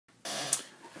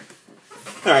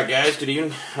Alright guys, good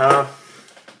evening. I'm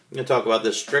going to talk about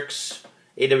this Strix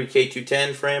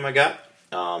AWK210 frame I got.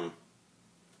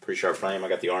 Pretty sharp frame. I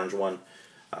got the orange one.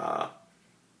 As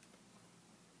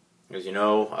you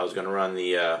know, I was going to run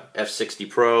the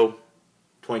F60 Pro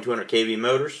 2200 kV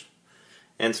motors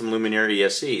and some Luminaire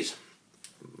ESCs.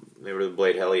 They were the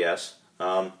Blade Hell ES.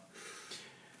 The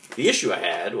issue I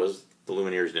had was the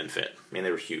Luminaires didn't fit. I mean, they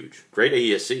were huge. Great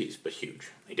ESCs, but huge.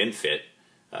 They didn't fit.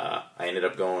 I ended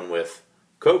up going with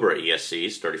Cobra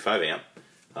ESCs, 35 amp.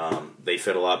 They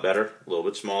fit a lot better, a little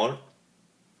bit smaller.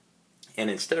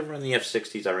 And instead of running the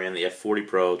F60s, I ran the F40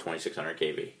 Pro 2600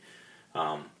 kV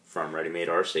from Ready Made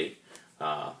RC.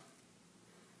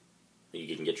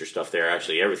 You can get your stuff there.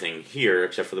 Actually, everything here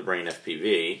except for the Brain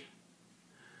FPV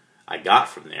I got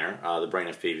from there. The Brain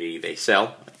FPV they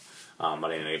sell,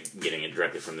 but I ended up getting it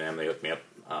directly from them. They hooked me up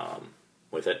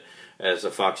with it as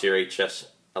a Foxeer HS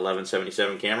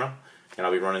 1177 camera. And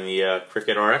I'll be running the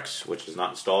Cricket RX, which is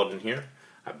not installed in here.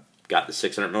 I've got the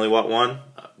 600 milliwatt one,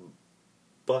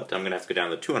 but I'm going to have to go down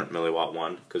to the 200 milliwatt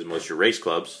one because most of your race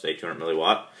clubs say 200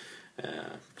 milliwatt.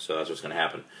 So that's what's going to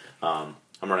happen. I'm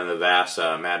running the VAS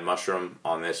Mad Mushroom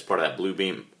on this, part of that Blue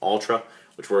Beam Ultra,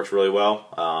 which works really well.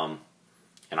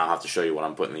 And I'll have to show you what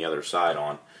I'm putting the other side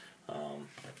on.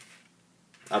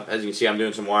 As you can see, I'm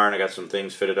doing some wiring. I got some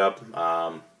things fitted up.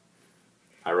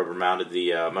 I rubber mounted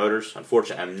the motors.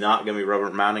 Unfortunately, I'm not going to be rubber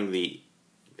mounting the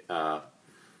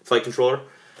flight controller,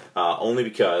 only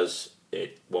because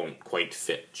it won't quite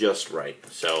fit just right.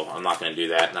 So I'm not going to do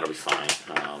that, and that'll be fine.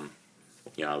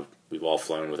 You know, we've all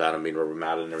flown without them being rubber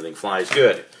mounted, and everything flies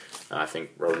good. I think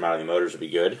rubber mounting the motors would be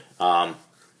good. Flight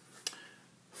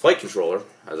controller,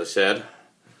 as I said,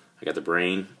 I got the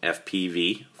Brain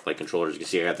FPV flight controller. As you can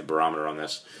see, I got the barometer on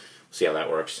this. We'll see how that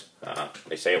works.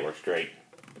 They say it works great.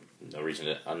 No reason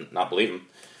to not believe them.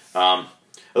 I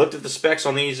looked at the specs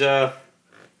on these F40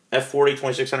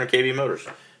 2600 kV motors.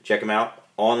 Check them out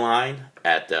online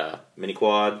at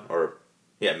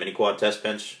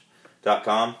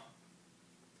miniquadtestbench.com.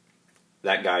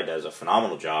 That guy does a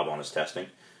phenomenal job on his testing.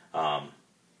 And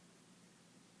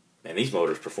these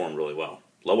motors perform really well.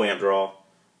 Low amp draw,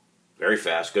 very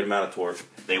fast, good amount of torque.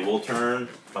 They will turn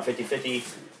my 50/50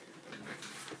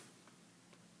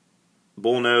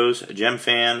 bullnose gem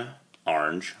fan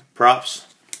orange props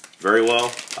very well.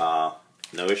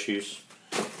 No issues.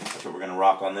 That's what we're going to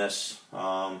rock on this.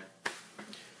 The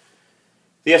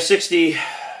F60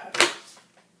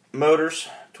 motors,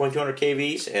 2200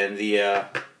 kVs, and the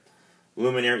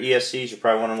Luminaire ESCs. You're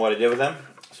probably wondering what I did with them,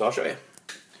 so I'll show you.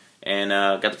 And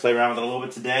got to play around with it a little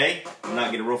bit today. I'm not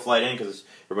getting a real flight in because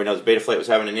everybody knows Beta Flight was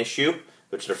having an issue,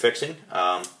 which they're fixing.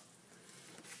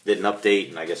 Didn't update,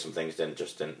 and I guess some things didn't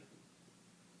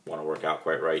want to work out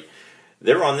quite right.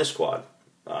 They're on this quad.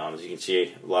 As you can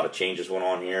see, a lot of changes went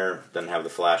on here. Doesn't have the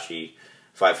flashy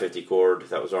 550 cord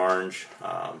that was orange.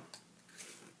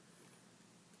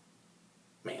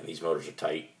 Man, these motors are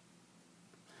tight.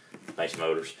 Nice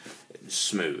motors.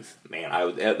 Smooth. Man,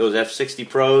 those F60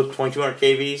 Pro 2200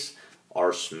 kVs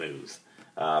are smooth.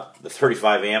 The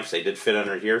 35 amps, they did fit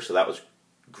under here, so that was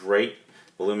great.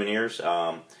 The Luminaires.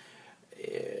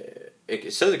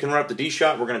 It says it can run up the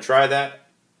D-Shot. We're going to try that.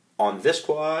 On this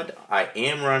quad, I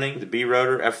am running the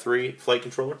B-Rotor F3 flight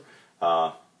controller.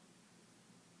 I've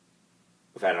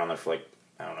had it on there for like,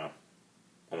 I don't know,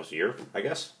 almost a year, I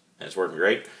guess. And it's working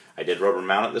great. I did rubber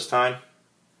mount it this time.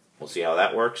 We'll see how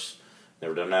that works.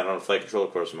 Never done that on a flight controller.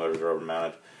 Of course, the motors are rubber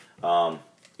mounted.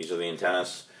 These are the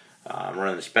antennas. I'm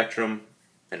running the Spectrum,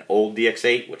 an old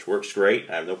DX8, which works great.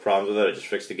 I have no problems with it. I just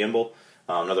fixed the gimbal.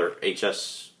 Another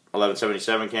HS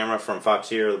 1177 camera from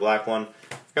Foxeer, the black one.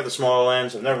 I've got the smaller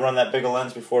lens. I've never run that big a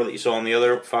lens before that you saw on the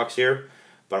other Foxeer,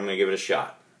 but I'm going to give it a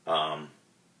shot. I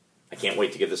can't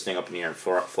wait to get this thing up in the air and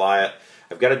fly it.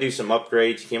 I've got to do some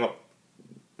upgrades. Came up,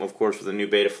 of course, with a new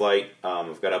Beta Flight.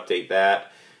 I've got to update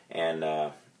that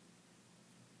and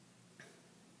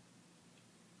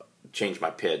change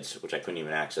my PIDs, which I couldn't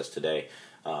even access today.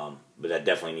 But that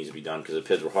definitely needs to be done because the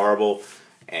PIDs were horrible,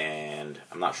 and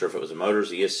I'm not sure if it was the motors,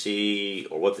 the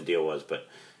ESC, or what the deal was, but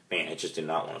man, it just did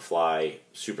not want to fly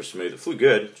super smooth. It flew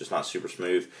good, just not super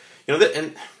smooth. You know,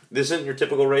 and this isn't your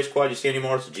typical race quad you see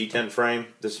anymore. It's a G10 frame.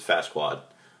 This is a fast quad.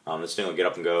 This thing will get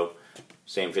up and go.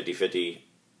 Same 50/50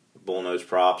 bullnose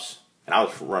props. And I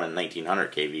was running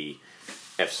 1900 kV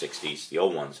F60s, the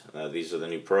old ones. These are the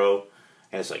new Pro,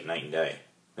 and it's like night and day.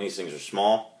 And these things are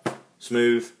small,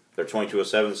 smooth. They're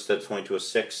 2207 instead of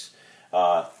 2206.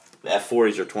 The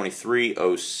F40s are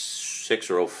 2306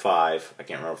 or 05. I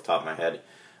can't remember off the top of my head.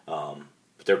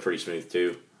 But they're pretty smooth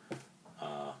too.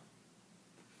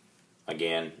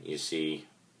 Again, you see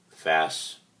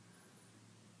fast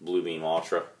Blue Beam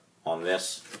Ultra on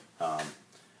this.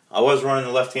 I was running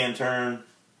the left-hand turn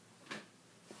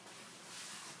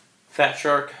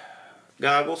fatshark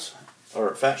goggles,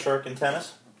 or fatshark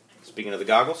antennas. Speaking of the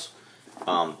goggles,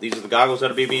 these are the goggles that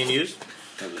will be being used.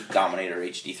 Those are Dominator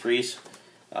HD3s.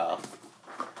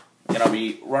 And I'll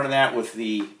be running that with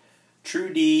the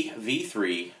TrueD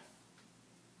V3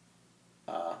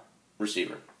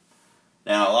 receiver.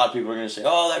 Now, a lot of people are going to say,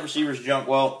 oh, that receiver's junk.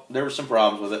 Well, there were some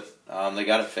problems with it. They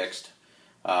got it fixed.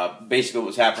 Basically, what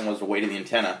was happening was the weight of the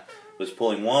antenna was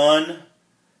pulling one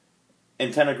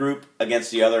antenna group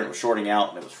against the other, and it was shorting out,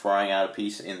 and it was frying out a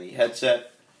piece in the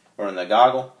headset, or in the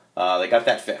goggle. They got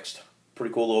that fixed.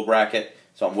 Pretty cool little bracket,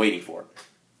 so I'm waiting for it.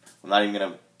 I'm not even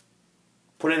going to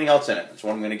put anything else in it. That's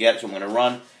what I'm going to get, so I'm going to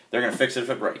run. They're going to fix it if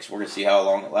it breaks. We're going to see how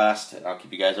long it lasts, and I'll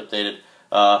keep you guys updated.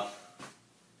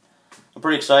 I'm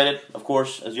pretty excited. Of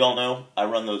course, as you all know, I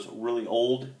run those really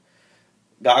old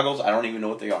goggles. I don't even know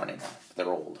what they are anymore. They're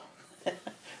old.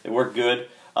 They work good.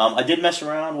 I did mess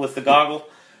around with the goggle.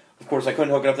 Of course, I couldn't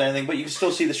hook it up to anything, but you can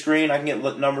still see the screen. I can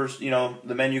get numbers, you know,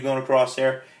 the menu going across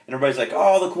there. And everybody's like,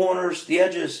 oh, the corners, the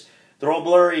edges, they're all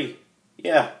blurry.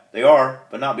 Yeah, they are,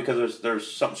 but not because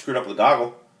there's something screwed up with the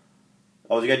goggle.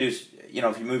 All you got to do is, you know,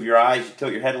 if you move your eyes, you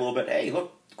tilt your head a little bit, hey,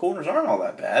 look, the corners aren't all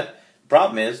that bad. The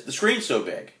problem is the screen's so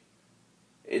big.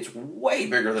 It's way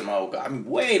bigger than my old goggles. I mean,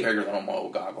 way bigger than my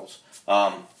old goggles.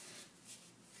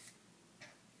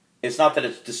 It's not that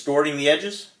it's distorting the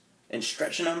edges and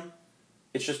stretching them.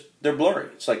 It's just, they're blurry.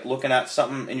 It's like looking at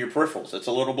something in your peripherals. It's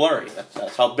a little blurry.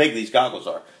 That's how big these goggles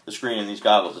are. The screen in these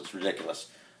goggles, it's ridiculous.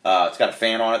 It's got a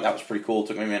fan on it. That was pretty cool. It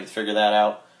took me a minute to figure that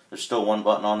out. There's still one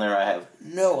button on there. I have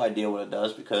no idea what it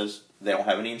does because they don't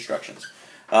have any instructions.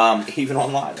 Even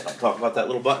online, they don't talk about that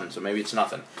little button, so maybe it's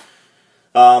nothing.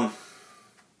 The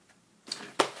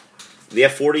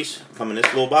F40s come in this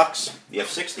little box. The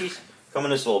F60s come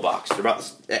in this little box.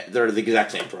 They're the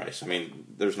exact same price. I mean,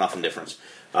 there's nothing different.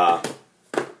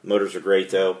 Motors are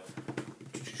great though.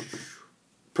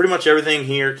 Pretty much everything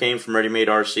here came from Ready Made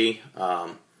RC.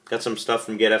 Got some stuff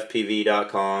from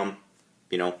GetFPV.com.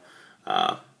 You know,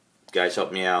 guys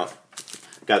helped me out.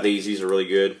 Got these. These are really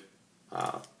good.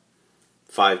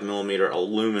 5mm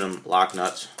aluminum lock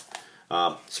nuts.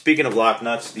 Speaking of lock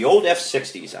nuts, the old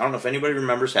F60s, I don't know if anybody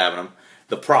remembers having them,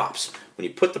 the props. When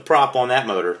you put the prop on that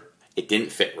motor, it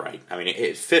didn't fit right. I mean,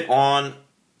 it fit on,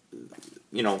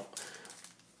 you know,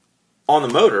 on the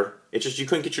motor. It's just you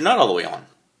couldn't get your nut all the way on.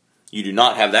 You do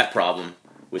not have that problem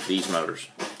with these motors.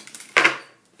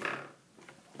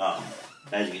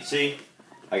 As you can see,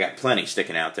 I got plenty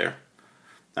sticking out there.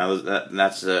 Now,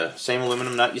 that's the same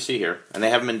aluminum nut you see here, and they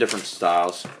have them in different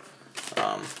styles.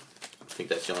 I think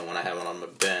that's the only one I have on my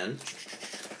bench.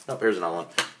 Oh, here's another one.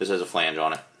 This has a flange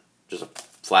on it. Just a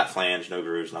flat flange, no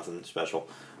grooves, nothing special.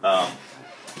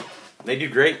 They do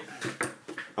great.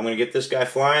 I'm going to get this guy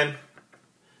flying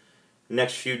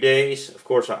next few days. Of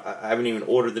course, I haven't even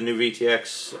ordered the new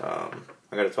VTX.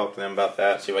 I got to talk to them about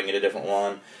that, see if I can get a different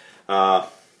one.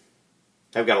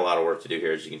 I've got a lot of work to do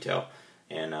here, as you can tell.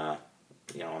 And,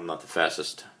 you know, I'm not the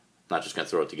fastest. I'm not just going to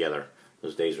throw it together.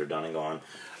 Those days are done and gone.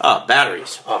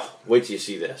 Batteries. Oh, wait till you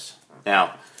see this.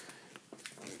 Now,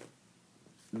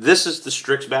 this is the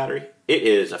Strix battery. It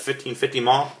is a 1550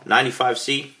 mAh,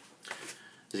 95C.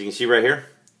 As you can see right here.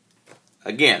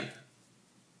 Again,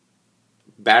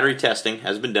 battery testing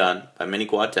has been done by Mini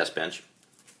Quad Test Bench.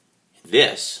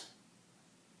 This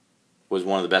was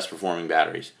one of the best performing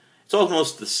batteries. It's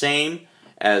almost the same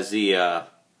as the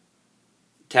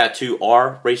Tattoo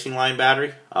R racing line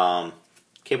battery.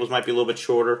 Cables might be a little bit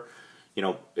shorter. You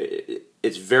know,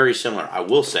 it's very similar. I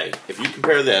will say, if you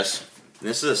compare this, and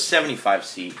this is a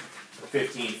 75C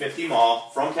 1550 mAh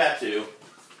from Tattoo,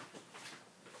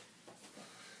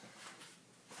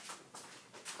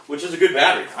 which is a good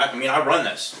battery. I mean, I run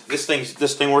this. This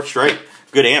thing works great.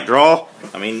 Good amp draw.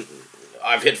 I mean,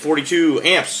 I've hit 42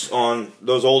 amps on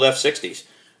those old F60s.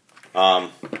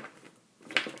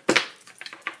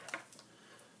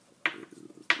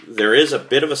 There is a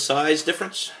bit of a size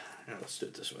difference. Let's do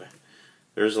it this way.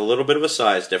 There's a little bit of a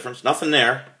size difference. Nothing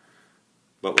there.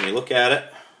 But when you look at it,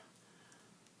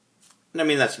 I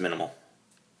mean, that's minimal.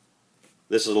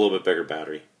 This is a little bit bigger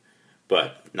battery.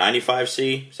 But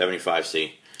 95C,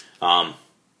 75C.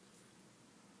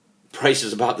 Price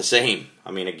is about the same.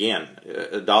 I mean, again,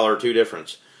 $1 or $2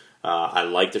 difference. I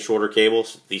like the shorter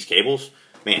cables. These cables,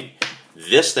 man,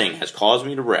 this thing has caused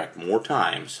me to wreck more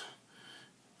times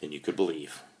than you could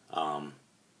believe. Now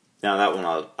that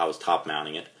one, I was top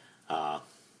mounting it.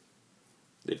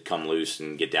 It'd come loose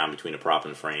and get down between the prop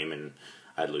and the frame, and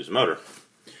I'd lose the motor.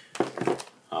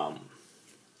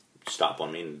 Stop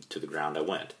on me, and to the ground I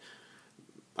went.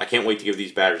 I can't wait to give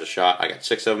these batteries a shot. I got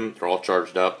 6 of them. They're all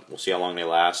charged up. We'll see how long they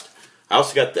last. I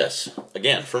also got this,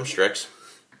 again, from Strix.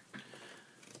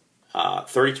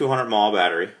 3200 mAh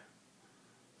battery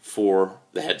for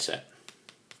the headset.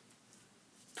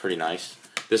 Pretty nice.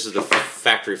 This is the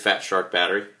factory fatshark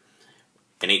battery,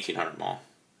 an 1800 mAh.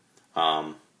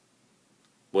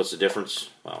 What's the difference?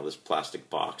 Well, this plastic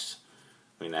box.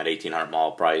 I mean, that 1800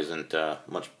 mAh probably isn't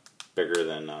much bigger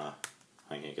than, I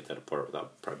can't get that apart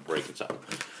without probably breaking something,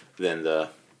 than the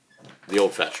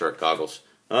old fatshark goggles.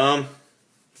 That's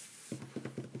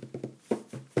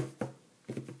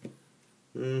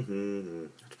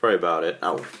probably about it.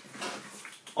 Oh,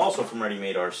 also from Ready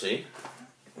Made RC,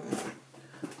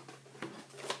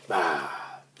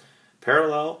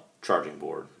 parallel charging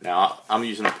board. Now I'm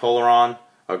using the Polaron,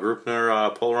 a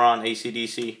Grupner Polaron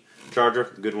AC/DC charger,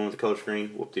 the good one with the color screen.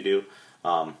 Whoop-de-doo.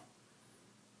 We're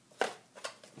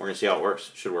gonna see how it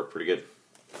works. Should work pretty good.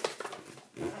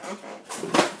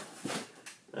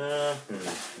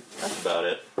 That's about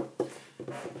it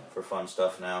for fun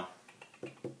stuff now.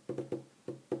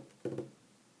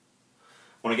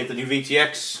 When I get the new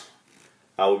VTX,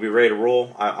 we'll be ready to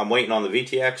roll. I'm waiting on the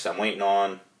VTX. I'm waiting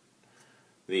on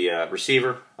the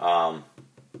receiver.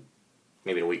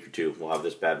 Maybe in a week or two, we'll have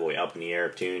this bad boy up in the air,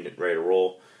 tuned, and ready to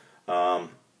roll. Like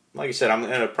I said, I'm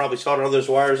going to probably solder all those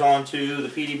wires onto the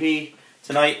PDP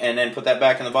tonight and then put that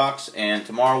back in the box. And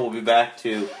tomorrow we'll be back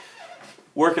to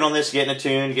working on this, getting it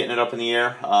tuned, getting it up in the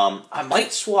air. I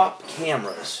might swap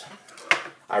cameras.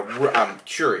 I'm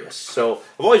curious. So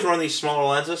I've always run these smaller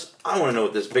lenses. I want to know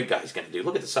what this big guy's going to do.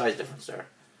 Look at the size difference there.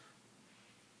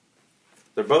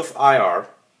 They're both IR.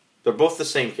 They're both the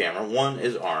same camera. One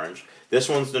is orange. This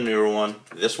one's the newer one.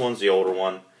 This one's the older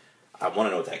one. I want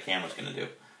to know what that camera's going to do.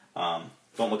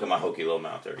 Don't look at my hokey low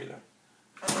mount there either,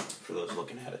 for those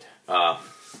looking at it. I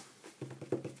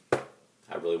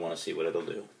really want to see what it'll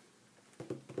do.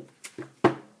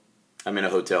 I'm in a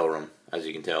hotel room, as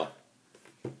you can tell.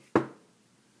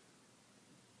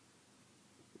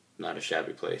 Not a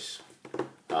shabby place.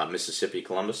 Mississippi,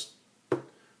 Columbus.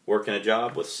 Working a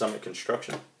job with Summit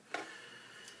Construction.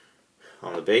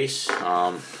 On the base.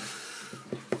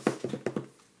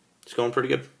 It's going pretty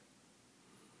good.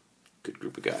 Good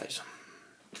group of guys.